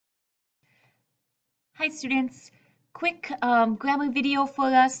Hi students, quick grammar video for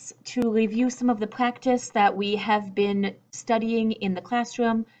us to review some of the practice that we have been studying in the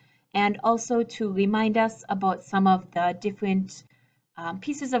classroom and also to remind us about some of the different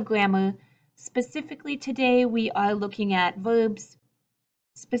pieces of grammar. Specifically today we are looking at verbs.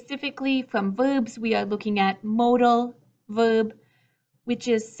 Specifically from verbs we are looking at modal verb, which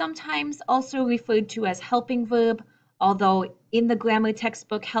is sometimes also referred to as helping verb, although in the grammar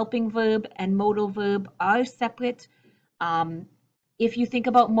textbook, helping verb and modal verb are separate. If you think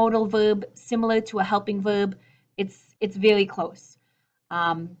about modal verb similar to a helping verb, it's very close.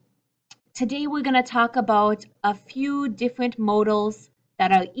 Today we're going to talk about a few different modals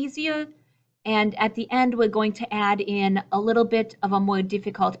that are easier, and at the end we're going to add in a little bit of a more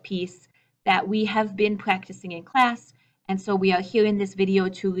difficult piece that we have been practicing in class, and so we are here in this video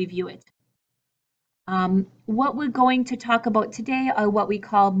to review it. What we're going to talk about today are what we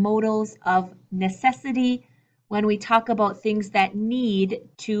call modals of necessity when we talk about things that need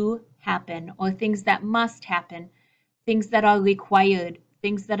to happen or things that must happen, things that are required,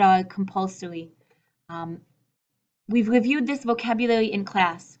 things that are compulsory. We've reviewed this vocabulary in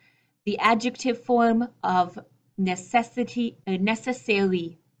class. The adjective form of necessity,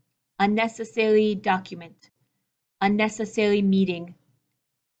 necessary, unnecessary document, unnecessary meeting,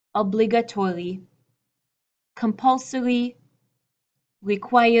 obligatory, compulsory,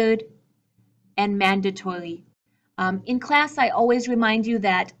 required, and mandatory. In class, I always remind you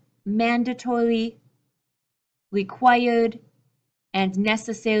that mandatory, required, and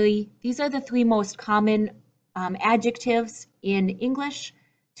necessary, these are the three most common adjectives in English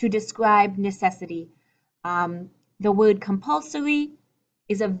to describe necessity. The word compulsory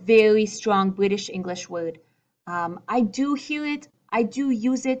is a very strong British English word. I do hear it, I do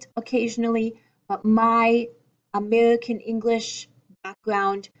use it occasionally, but my American English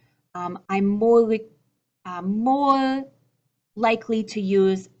background, I'm more likely to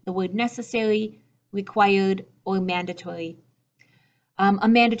use the word necessary, required, or mandatory. A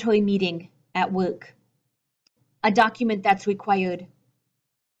mandatory meeting at work, a document that's required,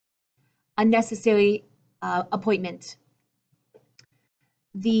 a necessary appointment.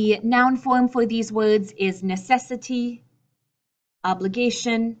 The noun form for these words is necessity,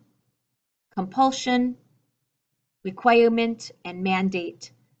 obligation, compulsion, requirement, and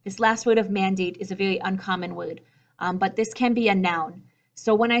mandate. This last word of mandate is a very uncommon word, but this can be a noun.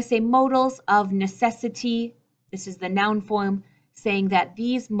 So when I say modals of necessity, this is the noun form, saying that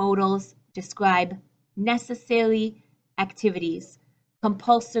these modals describe necessary activities,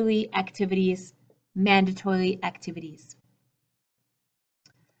 compulsory activities, mandatory activities.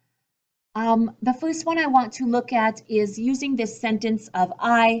 The first one I want to look at is using this sentence of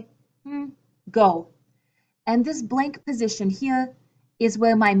I go. And this blank position here is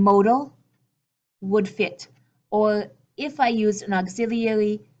where my modal would fit. Or if I use an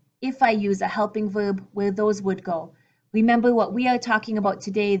auxiliary, if I use a helping verb, where those would go. Remember what we are talking about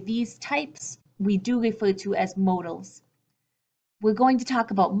today, these types we do refer to as modals. We're going to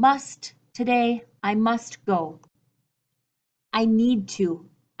talk about must today. I must go. I need to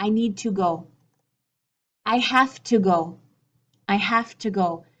go. I have to go. I have to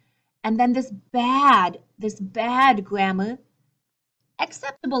go. And then this bad grammar,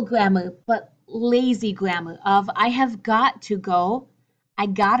 acceptable grammar, but lazy grammar of I have got to go, I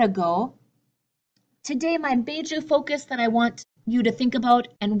gotta go. Today, my major focus that I want you to think about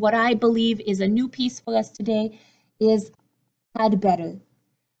and what I believe is a new piece for us today is had better.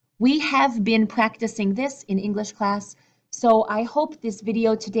 We have been practicing this in English class, so I hope this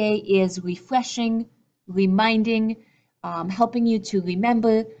video today is refreshing, reminding, helping you to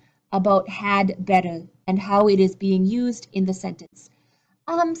remember about had better and how it is being used in the sentence.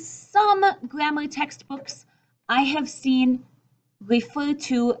 Some grammar textbooks I have seen refer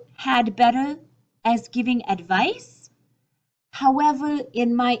to had better as giving advice. However,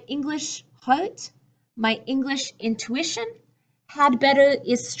 in my English heart, my English intuition, had better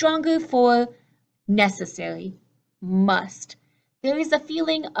is stronger for necessary, must. There is a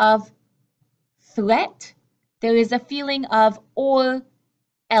feeling of threat. There is a feeling of or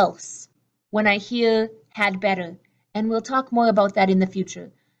else when I hear had better, and we'll talk more about that in the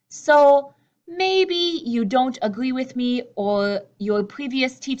future. So maybe you don't agree with me or your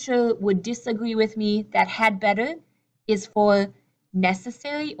previous teacher would disagree with me that had better is for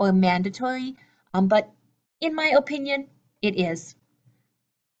necessary or mandatory, but in my opinion, it is.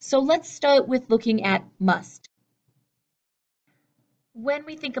 So let's start with looking at must. When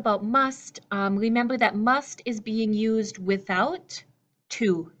we think about must, remember that must is being used without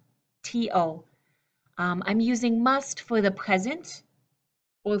to, T-O. I'm using must for the present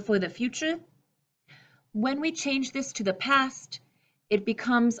or for the future. When we change this to the past, it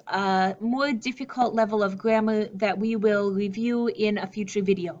becomes a more difficult level of grammar that we will review in a future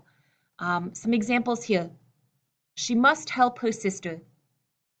video. Some examples here. She must help her sister.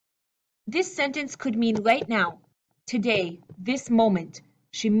 This sentence could mean right now, today, this moment.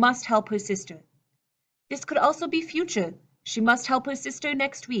 She must help her sister. This could also be future. She must help her sister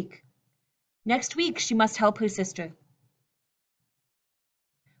next week. Next week, she must help her sister.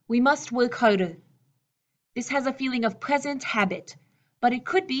 We must work harder. This has a feeling of present habit, but it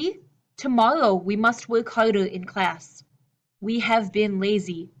could be tomorrow we must work harder in class. We have been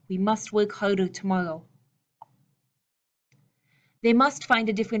lazy. We must work harder tomorrow. They must find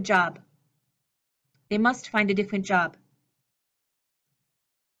a different job. They must find a different job.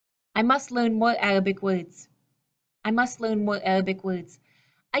 I must learn more Arabic words. I must learn more Arabic words.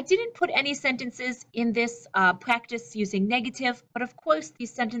 I didn't put any sentences in this practice using negative, but of course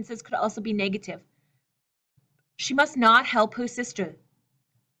these sentences could also be negative. She must not help her sister.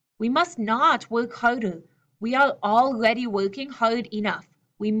 We must not work harder. We are already working hard enough.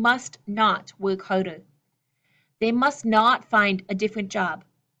 We must not work harder. They must not find a different job.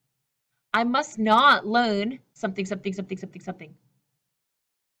 I must not learn something, something, something, something, something.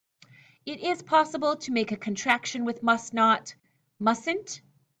 It is possible to make a contraction with must not, mustn't,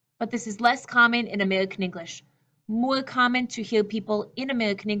 but this is less common in American English. More common to hear people in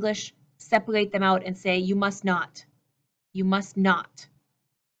American English separate them out and say, you must not. You must not.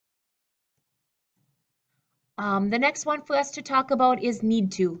 The next one for us to talk about is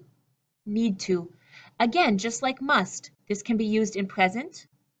need to. Need to. Again, just like must, this can be used in present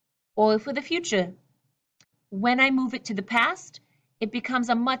or for the future. When I move it to the past, it becomes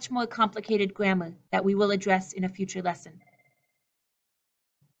a much more complicated grammar that we will address in a future lesson.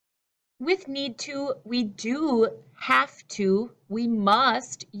 With need to, we do have to, we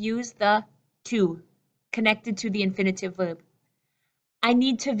must use the to connected to the infinitive verb. I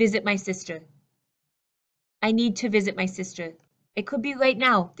need to visit my sister. I need to visit my sister. It could be right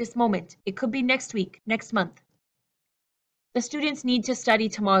now, this moment. It could be next week, next month. The students need to study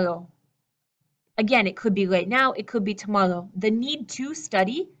tomorrow. Again, it could be right now, it could be tomorrow. The need to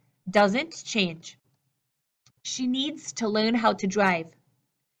study doesn't change. She needs to learn how to drive.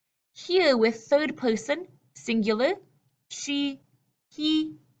 Here with third person, singular, she,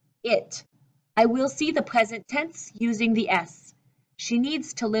 he, it. I will see the present tense using the S. She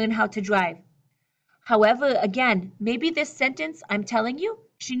needs to learn how to drive. However, again, maybe this sentence, I'm telling you,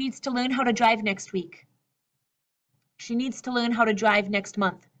 she needs to learn how to drive next week. She needs to learn how to drive next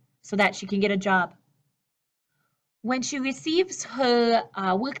month so that she can get a job. When she receives her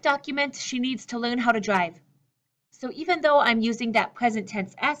work document, she needs to learn how to drive. So even though I'm using that present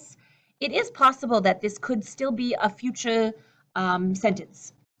tense S, it is possible that this could still be a future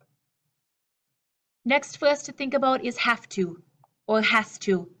sentence. Next for us to think about is have to or has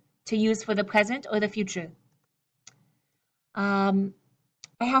to use for the present or the future. I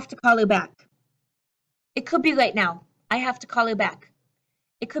have to call her back. It could be right now. I have to call her back.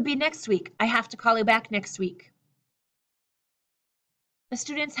 It could be next week. I have to call her back next week. The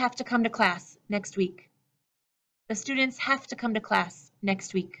students have to come to class next week. The students have to come to class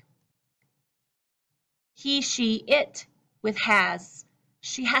next week. He, she, it with has.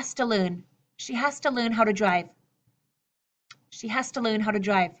 She has to learn. She has to learn how to drive. She has to learn how to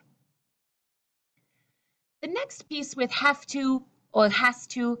drive. The next piece with have to or has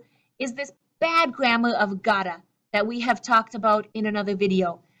to is this bad grammar of gotta that we have talked about in another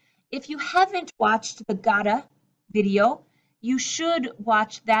video. If you haven't watched the gotta video, you should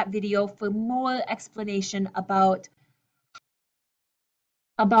watch that video for more explanation about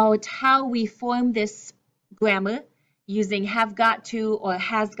how we form this grammar using have got to or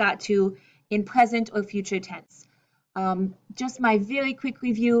has got to in present or future tense. Just my very quick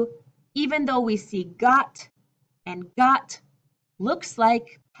review, even though we see got and got looks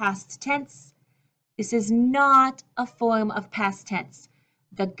like past tense, this is not a form of past tense.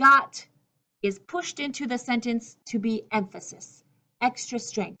 The got is pushed into the sentence to be emphasis, extra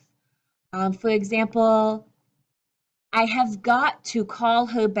strength. For example, I have got to call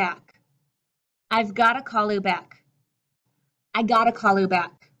her back. I've got to call her back. I got to call her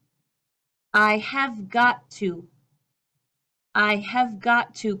back. I have got to. I have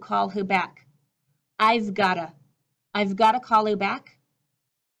got to call her back. I've gotta. I've got to call her back.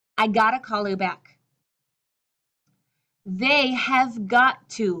 I got to call her back. They have got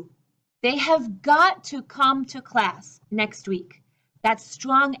to. They have got to come to class next week. That's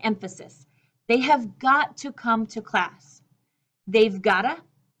strong emphasis. They have got to come to class. They've gotta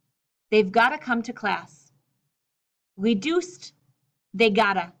come to class. Reduced, they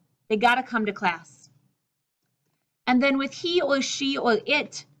gotta come to class. And then with he or she or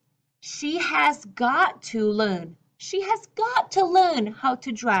it, she has got to learn. She has got to learn how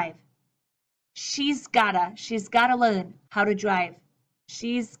to drive. She's gotta learn how to drive.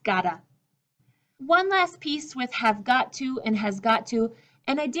 She's gotta. One last piece with have got to and has got to,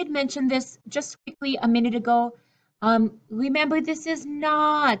 and I did mention this just quickly a minute ago. Remember, this is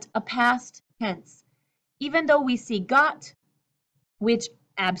not a past tense. Even though we see got, which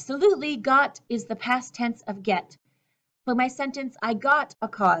absolutely got is the past tense of get. For my sentence, I got a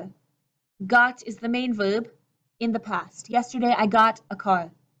car. Got is the main verb in the past. Yesterday, I got a car.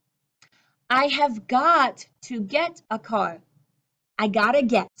 I have got to get a car. I gotta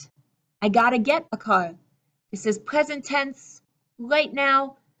get a car. This is present tense right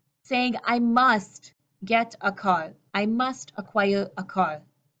now, saying I must get a car. I must acquire a car.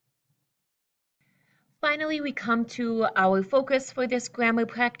 Finally, we come to our focus for this grammar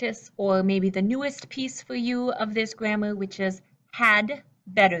practice, or maybe the newest piece for you of this grammar, which is had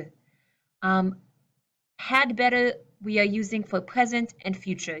better. Had better we are using for present and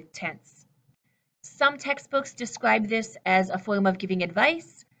future tense. Some textbooks describe this as a form of giving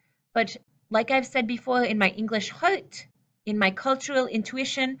advice, but like I've said before, in my English heart, in my cultural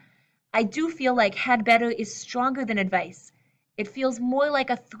intuition, I do feel like had better is stronger than advice. It feels more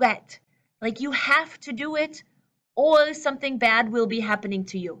like a threat, like you have to do it or something bad will be happening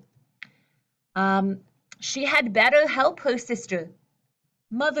to you. She had better help her sister.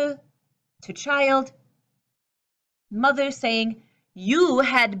 Mother to child. Mother saying, you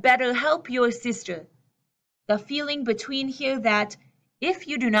had better help your sister. The feeling between here that if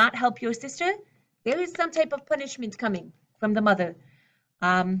you do not help your sister, there is some type of punishment coming from the mother.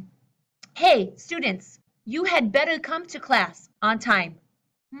 Hey, students, you had better come to class on time.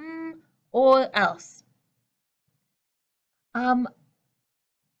 Or else.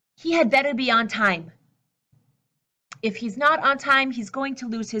 He had better be on time. If he's not on time, he's going to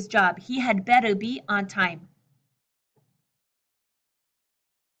lose his job. He had better be on time.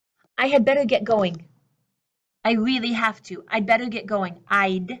 I had better get going. I really have to. I'd better get going.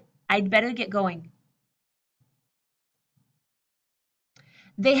 I'd better get going.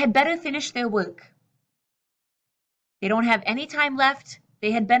 They had better finish their work. They don't have any time left.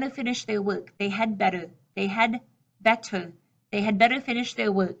 They had better finish their work. They had better. They had better. They had better finish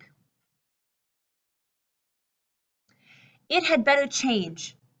their work. It had better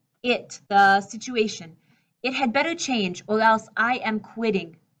change. It, the situation. It had better change or else I am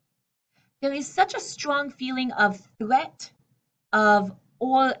quitting. There is such a strong feeling of threat, of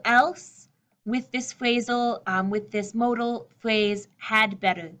or else with this phrasal, with this modal phrase, had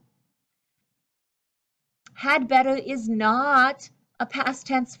better. Had better is not a past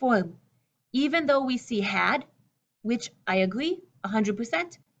tense form. Even though we see had, which I agree,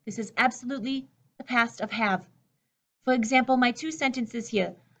 100%, this is absolutely the past of have. For example, my two sentences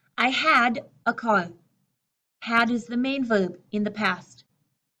here. I had a car. Had is the main verb in the past.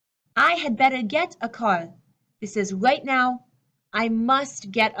 I had better get a car. This is right now. I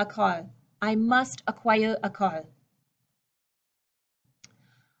must get a car. I must acquire a car.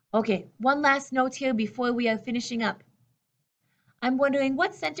 Okay, one last note here before we are finishing up. I'm wondering,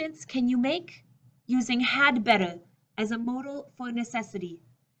 what sentence can you make using had better as a modal for necessity?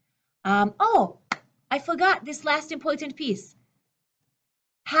 Oh, I forgot this last important piece.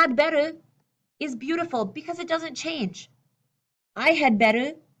 Had better is beautiful because it doesn't change. I had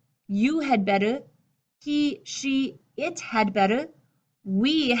better, you had better, he, she, it had better,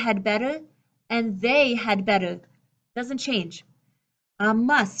 we had better, and they had better. Doesn't change.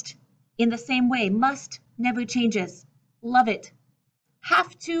 Must, in the same way, must never changes. Love it.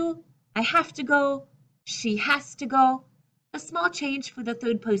 Have to, I have to go, she has to go. A small change for the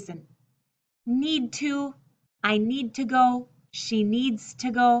third person. Need to, I need to go, she needs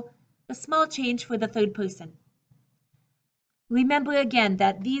to go. A small change for the third person. Remember again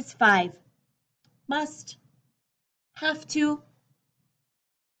that these five, must, have to,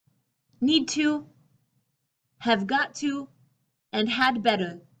 need to, have got to, and had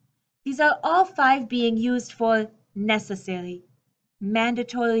better. These are all five being used for necessary,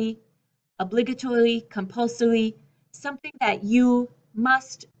 mandatory, obligatory, compulsory, something that you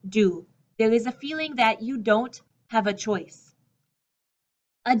must do. There is a feeling that you don't have a choice.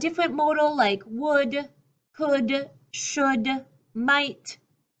 A different modal like would, could, should, might,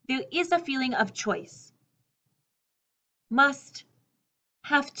 there is a feeling of choice. Must,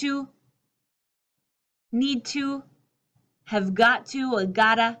 have to, need to, have got to or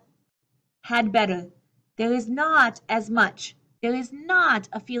gotta, had better. There is not as much, there is not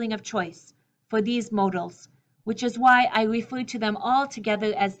a feeling of choice for these modals, which is why I refer to them all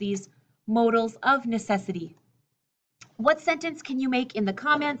together as these modals of necessity. What sentence can you make in the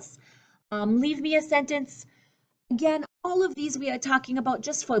comments? Leave me a sentence. Again, all of these we are talking about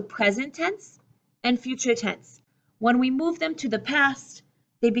just for present tense and future tense. When we move them to the past,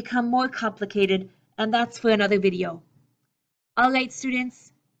 they become more complicated, and that's for another video. All right,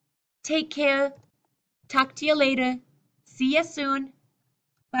 students, take care. Talk to you later. See you soon.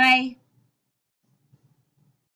 Bye.